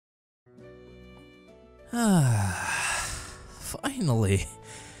Finally,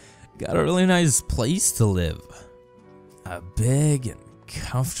 got a really nice place to live. A big and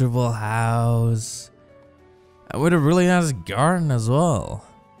comfortable house, with a really nice garden as well,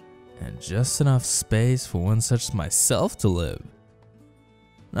 and just enough space for one such as myself to live.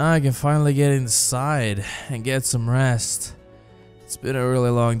 Now I can finally get inside and get some rest. It's been a really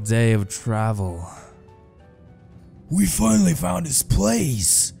long day of travel. We finally found this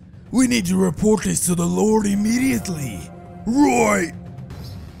place. We need to report this to the Lord immediately. Right!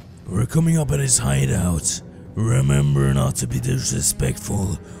 We're coming up at his hideout. Remember not to be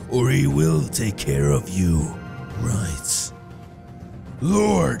disrespectful, or he will take care of you. Right.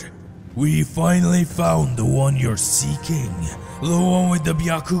 Lord, we finally found the one you're seeking. The one with the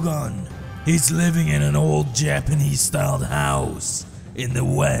Byakugan. He's living in an old Japanese-styled house in the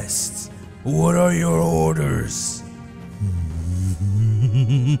west. What are your orders?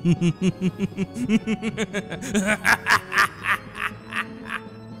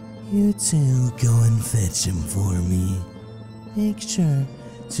 You two go and fetch him for me. Make sure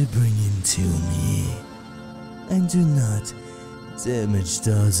to bring him to me. And do not damage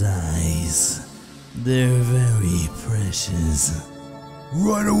those eyes. They're very precious.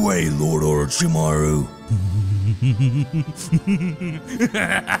 Right away, Lord Orochimaru.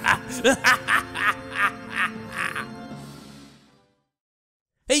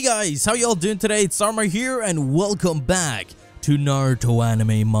 Hey guys, how y'all doing today? It's Zaro here, and welcome back to Naruto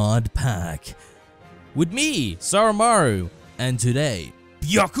Anime ModPack. With me, Orochimaru, and today,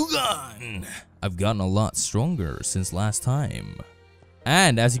 Byakugan! I've gotten a lot stronger since last time.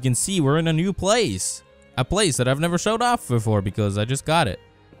 And as you can see, we're in a new place. A place that I've never showed off before because I just got it.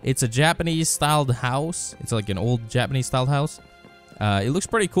 It's a Japanese-styled house. It's like an old Japanese-styled house. It looks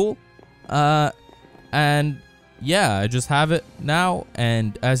pretty cool. And yeah, I just have it now.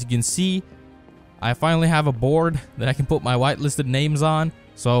 And as you can see, I finally have a board that I can put my whitelisted names on.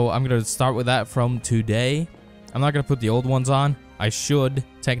 So I'm going to start with that from today. I'm not going to put the old ones on. I should,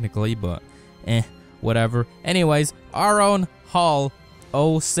 technically, but whatever. Anyways, our own Hall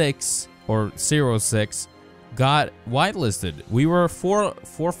 06 or 06 got whitelisted. We were four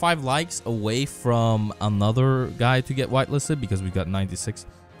or five likes away from another guy to get whitelisted because we got 96.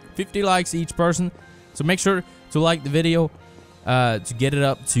 50 likes each person. So make sure to like the video to get it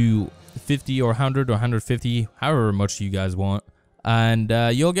up to 50 or 100 or 150, however much you guys want. And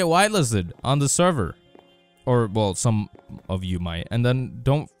you'll get whitelisted on the server. Or, well, some of you might. And then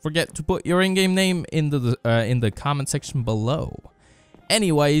don't forget to put your in-game name in the comment section below.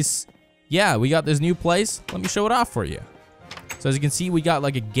 Anyways, yeah, we got this new place. Let me show it off for you. So as you can see, we got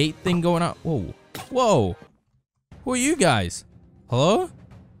like a gate thing going on. Whoa. Whoa. Who are you guys? Hello?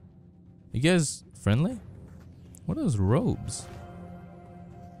 You guys friendly? What are those robes?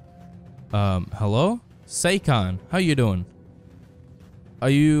 Hello? Seikon, how you doing? Are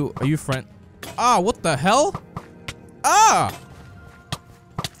you friend? Ah, what the hell? Ah!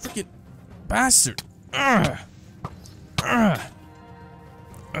 Freaking bastard.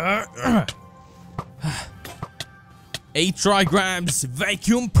 8 trigrams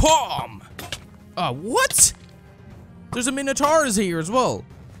vacuum palm. What? There's a Minotaurus here as well.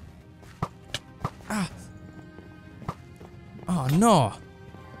 Oh no.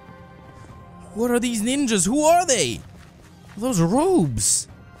 What are these ninjas? Who are they? Those robes.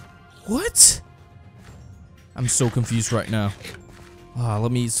 What? I'm so confused right now.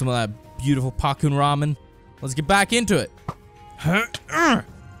 Let me eat some of that beautiful Pakun ramen. Let's get back into it. I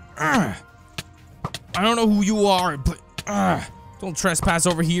don't know who you are, but don't trespass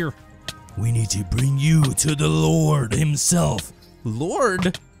over here. We need to bring you to the Lord himself.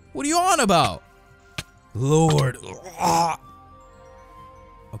 Lord? What are you on about? Lord.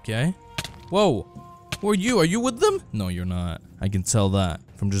 Okay. Whoa. Who are you? Are you with them? No, you're not. I can tell that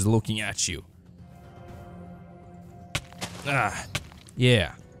from just looking at you.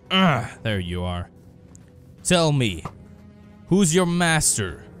 Yeah. There you are. Tell me, who's your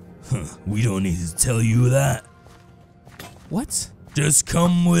master? We don't need to tell you that. What? Just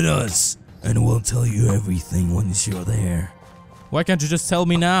come with us, and we'll tell you everything once you're there. Why can't you just tell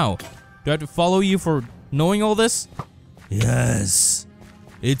me now? Do I have to follow you for knowing all this? Yes.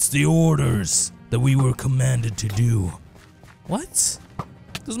 It's the orders that we were commanded to do. What?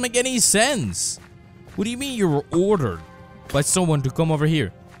 Doesn't make any sense. What do you mean you were ordered by someone to come over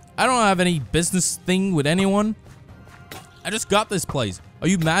here? I don't have any business thing with anyone. I just got this place. Are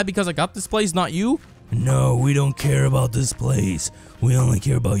you mad because I got this place, not you? No, we don't care about this place. We only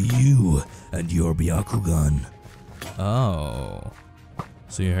care about you and your Byakugan. Oh.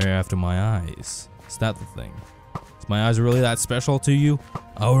 So you're here after my eyes. Is that the thing? Is my eyes really that special to you?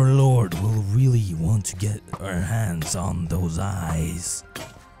 Our Lord will really want to get our hands on those eyes.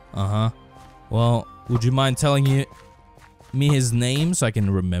 Uh-huh. Well, would you mind telling me his name so I can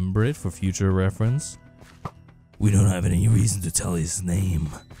remember it for future reference? We don't have any reason to tell his name.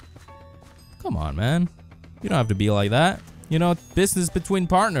 Come on, man. You don't have to be like that. You know, business between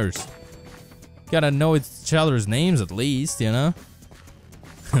partners. Gotta know each other's names at least, you know?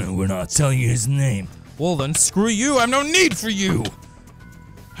 We're not telling you his name. Well then, screw you. I have no need for you.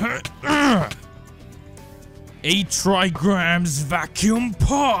 8 trigrams vacuum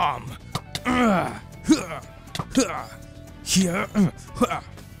palm.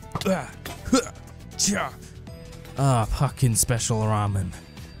 Fucking special ramen.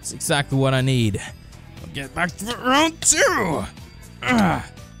 It's exactly what I need. I'll get back to round 2. Yeah,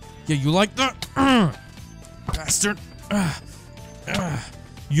 you like that? Bastard.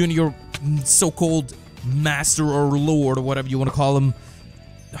 You and your so-called master or lord or whatever you want to call him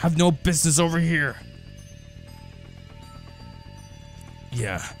Have no business over here.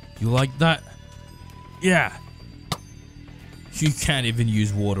 Yeah, you like that? Yeah. You can't even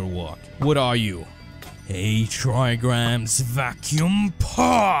use water walk. What are you? 8 trigrams vacuum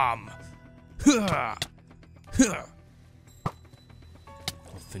palm. I'll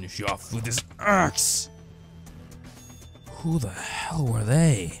finish you off with this axe. Who the hell were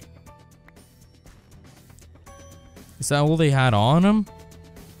they? Is that all they had on them?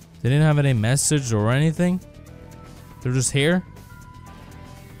 They didn't have any message or anything? They're just here?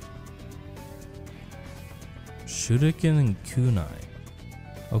 Shuriken and kunai.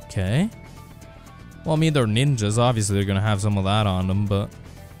 Okay. Well, I mean, they're ninjas. Obviously, they're gonna have some of that on them, but...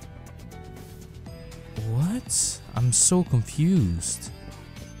 What? I'm so confused.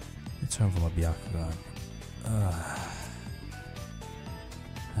 Return from a Byakugan.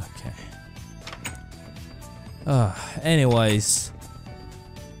 Okay. Anyways.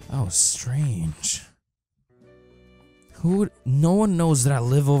 Oh, strange. No one knows that I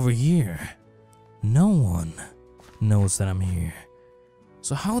live over here. No one knows that I'm here.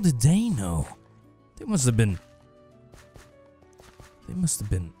 So how did they know? They must have been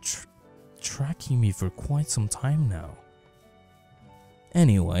tracking me for quite some time now.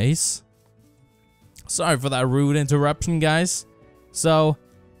 Anyways. Sorry for that rude interruption, guys. So,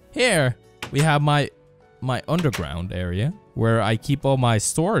 here we have my underground area where I keep all my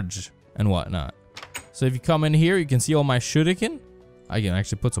storage and whatnot. So if you come in here, you can see all my shuriken. I can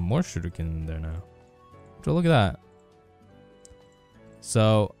actually put some more shuriken in there now. So look at that.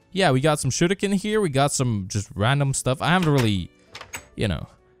 So, yeah, we got some shuriken here. We got some just random stuff. I haven't really, you know,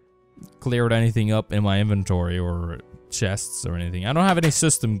 cleared anything up in my inventory or chests or anything. I don't have any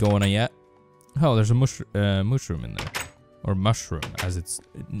system going on yet. Oh, there's a mushroom in there. Or mushroom, as it's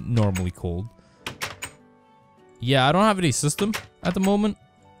normally called. Yeah, I don't have any system at the moment.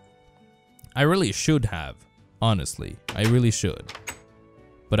 I really should have, honestly. I really should.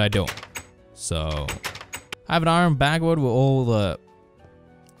 But I don't. So, I have an iron bagwood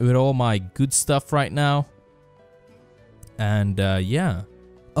with all my good stuff right now. And yeah.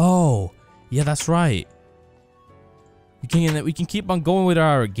 Oh, yeah, that's right. We can keep on going with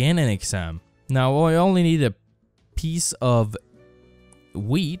our Ganon exam. Now, I only need a piece of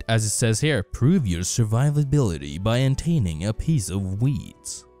wheat, as it says here. Prove your survivability by obtaining a piece of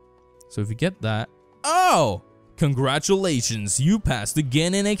wheat. So if you get that... Oh! Congratulations, you passed the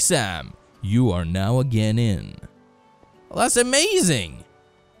Ganon exam. You are now a Ganon. Well, that's amazing.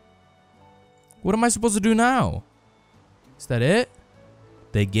 What am I supposed to do now? Is that it?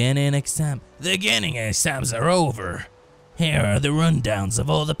 The Ganon exam. The Ganon exams are over. Here are the rundowns of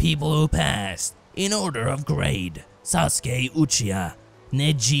all the people who passed, in order of grade. Sasuke Uchiha,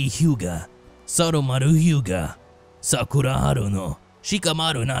 Neji Hyuga, Soromaru Hyuga, Sakura Haruno,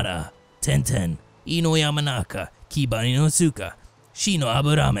 Shikamaru Nara, Tenten, Ino Yamanaka, Kibari no Suka, Shino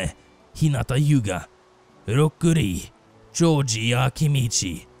Aburame, Hinata Hyuga, Rokuri, Joji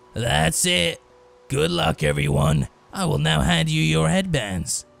Akimichi. That's it. Good luck, everyone. I will now hand you your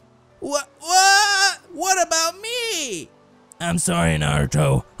headbands. What about me? I'm sorry,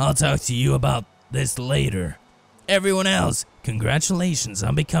 Naruto. I'll talk to you about this later. Everyone else, congratulations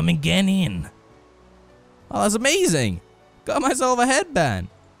on becoming Genin. Oh, that's amazing. Got myself a headband.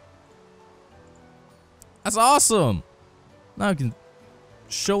 That's awesome. Now I can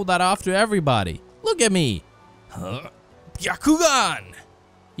show that off to everybody. Look at me. Byakugan!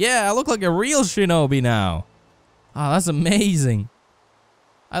 Yeah, I look like a real shinobi now. Oh, that's amazing.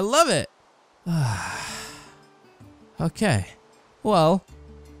 I love it. Okay. Well,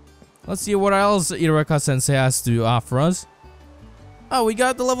 let's see what else Iraka-sensei has to offer us. Oh, we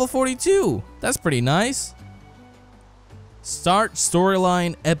got the level 42. That's pretty nice. Start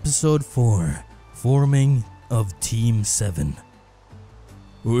storyline episode 4. Forming of Team 7.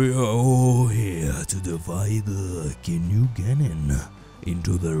 We are all here to divide the Kinuganon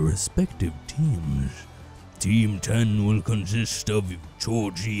into their respective teams. Team 10 will consist of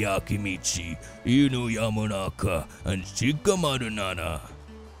Choji Akimichi, Inu Yamanaka, and Shikamaru Nana.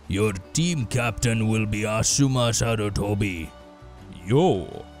 Your team captain will be Asuma Sarutobi.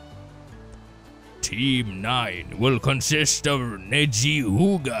 Yo. Team 9 will consist of Neji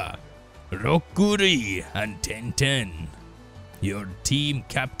Huga, Rokuri, and Tenten. Your team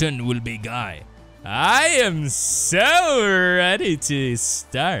captain will be Guy. I am so ready to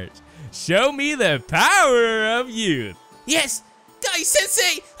start. Show me the power of youth. Yes,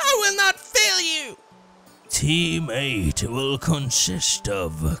 Guy-sensei, I will not fail you. Team 8 will consist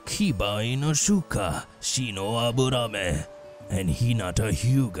of Kiba Inosuka, Shino Aburame, and Hinata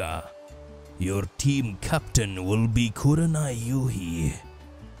Hyuga. Your team captain will be Kurenai Yuhi.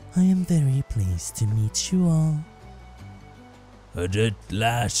 I am very pleased to meet you all. And at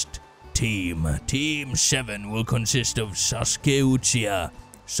last, Team 7 will consist of Sasuke Uchiha,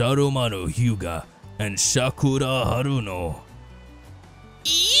 Sarumaru Hyuga, and Sakura Haruno.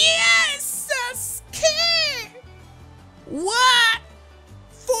 Yes, Sasuke! What?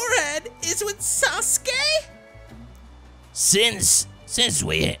 Forehead is with Sasuke? Since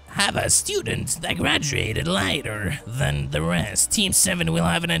we have a student that graduated later than the rest, Team 7 will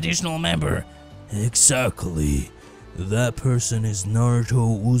have an additional member. Exactly. That person is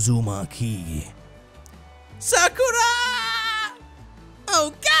Naruto Uzumaki. Sakura!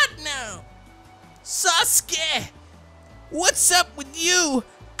 Oh god, no! Sasuke! What's up with you?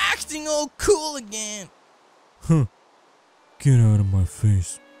 Acting all cool again. Huh. Get out of my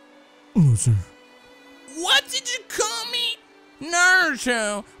face, loser. What did you call me?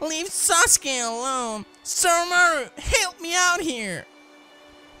 Naruto, leave Sasuke alone. Soromaru, help me out here.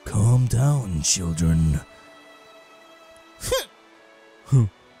 Calm down, children.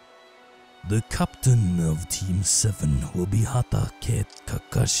 The captain of Team 7 will be Hatake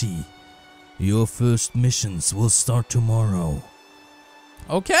Kakashi. Your first missions will start tomorrow.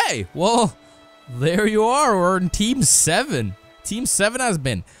 Okay, well, there you are. We're in Team 7. Team 7 has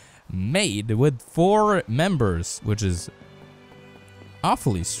been made with 4 members, which is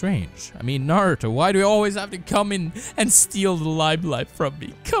awfully strange. I mean, Naruto, why do you always have to come in and steal the limelight from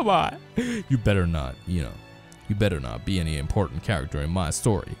me? Come on. You better not, you better not be any important character in my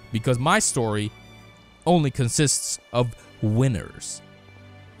story, because my story only consists of winners.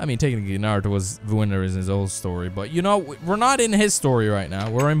 I mean, technically, Naruto was the winner in his own story, but we're not in his story right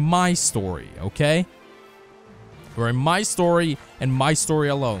now. We're in my story, okay? We're in my story and my story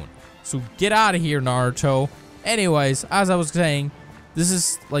alone. So get out of here, Naruto. Anyways, as I was saying, this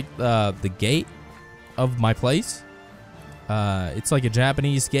is like the gate of my place. It's like a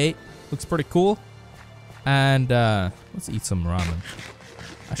Japanese gate. Looks pretty cool. And let's eat some ramen.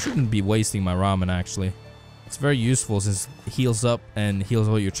 I shouldn't be wasting my ramen, actually. It's very useful since it heals up and heals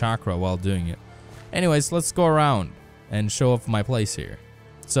all your chakra while doing it. Anyways, let's go around and show off my place here.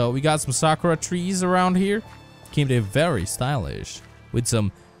 So we got some sakura trees around here. Came to very stylish with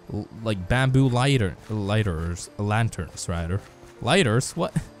some like bamboo lanterns, rather. Lighters?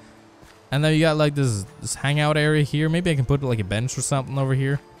 What? And then you got like this hangout area here. Maybe I can put like a bench or something over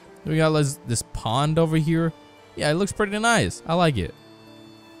here. We got this pond over here. Yeah, it looks pretty nice. I like it.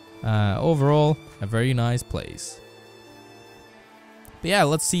 Overall, a very nice place. But yeah,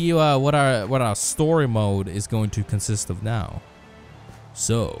 let's see what our story mode is going to consist of now.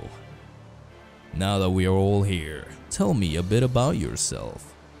 So, now that we are all here, tell me a bit about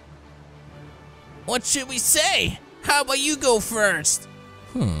yourself. What should we say? How about you go first?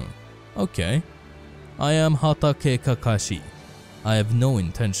 Okay. I am Hatake Kakashi. I have no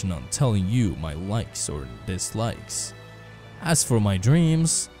intention on telling you my likes or dislikes. As for my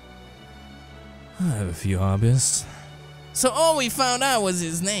dreams, I have a few hobbies. So all we found out was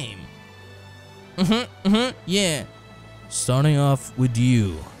his name. Yeah. Starting off with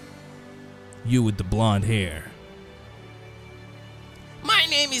you. You with the blonde hair. My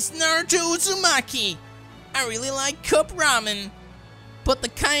name is Naruto Uzumaki. I really like cup ramen. But the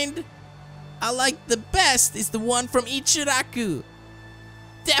kind I like the best is the one from Ichiraku.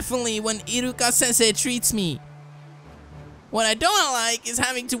 Definitely when Iruka-sensei treats me. What I don't like is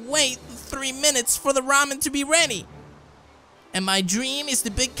having to wait 3 minutes for the ramen to be ready. And my dream is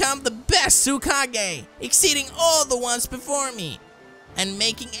to become the best Tsukage, exceeding all the ones before me, and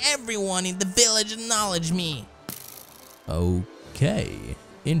making everyone in the village acknowledge me. Okay,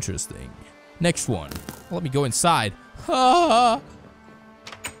 interesting. Next one. Let me go inside. Okay,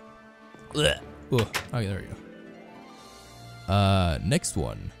 there we go. Next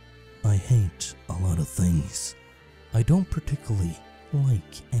one. I hate a lot of things. I don't particularly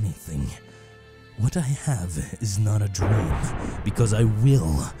like anything. What I have is not a dream, because I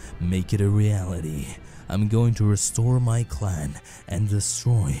will make it a reality. I'm going to restore my clan and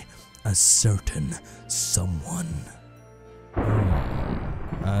destroy a certain someone.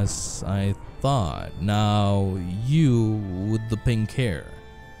 As I thought. Now, you with the pink hair.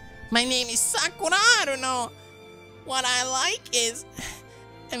 My name is Sakura. I don't know. What I like is...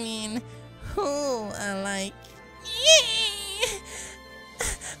 I mean, who I like. Yay!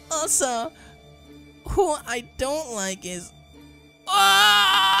 Also, who I don't like is...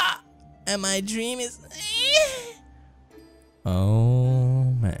 Ah! And my dream is... Oh,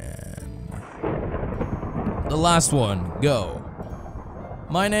 man. The last one. Go.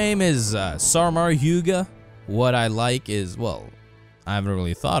 My name is Sarmar Hyuga. What I like is... Well, I haven't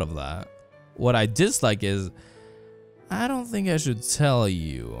really thought of that. What I dislike is... I don't think I should tell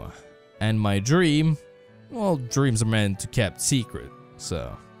you. And my dream... Well, dreams are meant to be kept secret.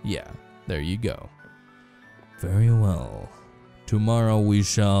 So, yeah. There you go. Very well. Tomorrow we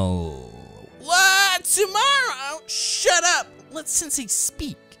shall... What? Tomorrow? Shut up! Let Sensei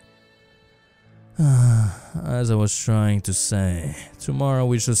speak. As I was trying to say, tomorrow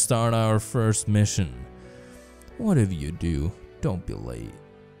we shall start our first mission. Whatever you do, don't be late.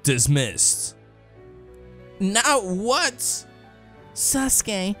 Dismissed. Now what?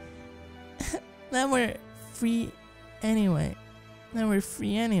 Sasuke. Now we're free anyway. I'm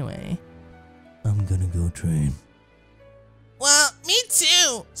gonna go train. Well, me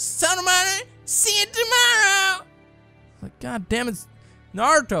too. Satomaru, see you tomorrow. Like, God damn it.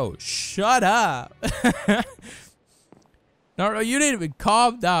 Naruto, shut up. Naruto, you need to be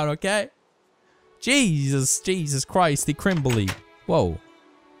calm down, okay? Jesus Christ, the crimbly. Whoa.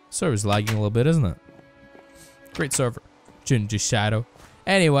 Server's lagging a little bit, isn't it? Great server. Gingershadow.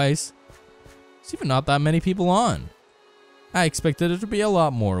 Anyways, there's even not that many people on. I expected it to be a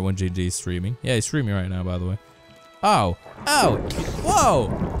lot more when JJ's streaming. Yeah, he's streaming right now, by the way. Oh. Oh. Whoa.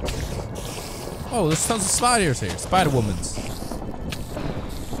 Oh, there's tons of spiders here. Spider-Womans.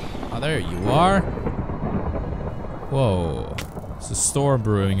 Oh, there you are. Whoa. There's a storm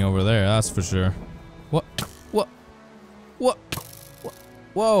brewing over there, that's for sure. What?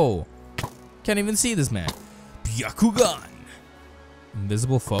 Whoa. Can't even see this man. Byakugan.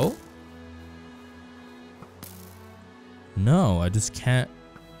 Invisible foe? No, I just can't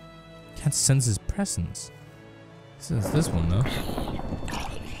sense his presence. This one though.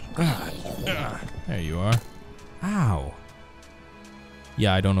 There you are. Ow.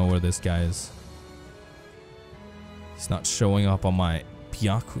 Yeah, I don't know where this guy is. He's not showing up on my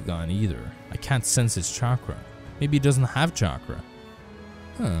Byakugan either. I can't sense his chakra. Maybe he doesn't have chakra.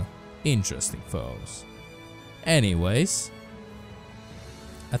 Huh. Interesting foes. Anyways,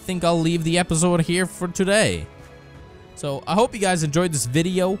 I think I'll leave the episode here for today. So I hope you guys enjoyed this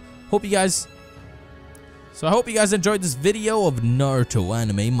video. I hope you guys enjoyed this video of Naruto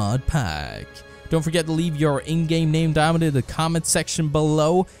Anime ModPack. Don't forget to leave your in-game name down in the comment section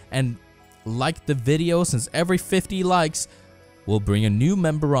below and like the video, since every 50 likes will bring a new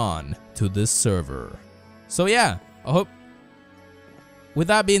member on to this server. So yeah, with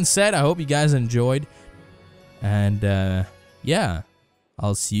that being said, I hope you guys enjoyed. And yeah,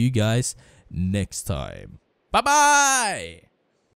 I'll see you guys next time. Bye-bye!